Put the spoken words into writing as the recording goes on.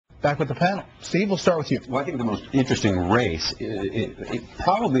back with the panel. Steve, we'll start with you. Well, I think the most interesting race,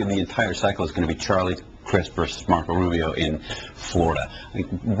 probably in the entire cycle, is going to be Charlie Crist versus Marco Rubio in Florida. I think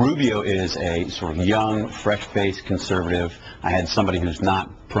Rubio is a sort of young, fresh-faced conservative. I had somebody who's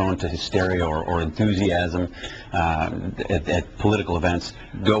not prone to hysteria or enthusiasm at political events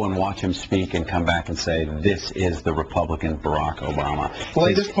go and watch him speak and come back and say, this is the Republican Barack Obama. The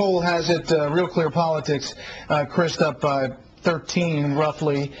latest poll has it, Real Clear Politics, Crist up by 13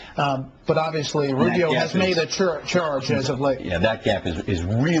 roughly, but obviously Rubio has made a charge as of late. Yeah, that gap is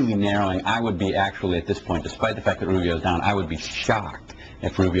really narrowing. I would be actually at this point, despite the fact that Rubio is down, I would be shocked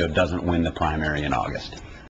if Rubio doesn't win the primary in August.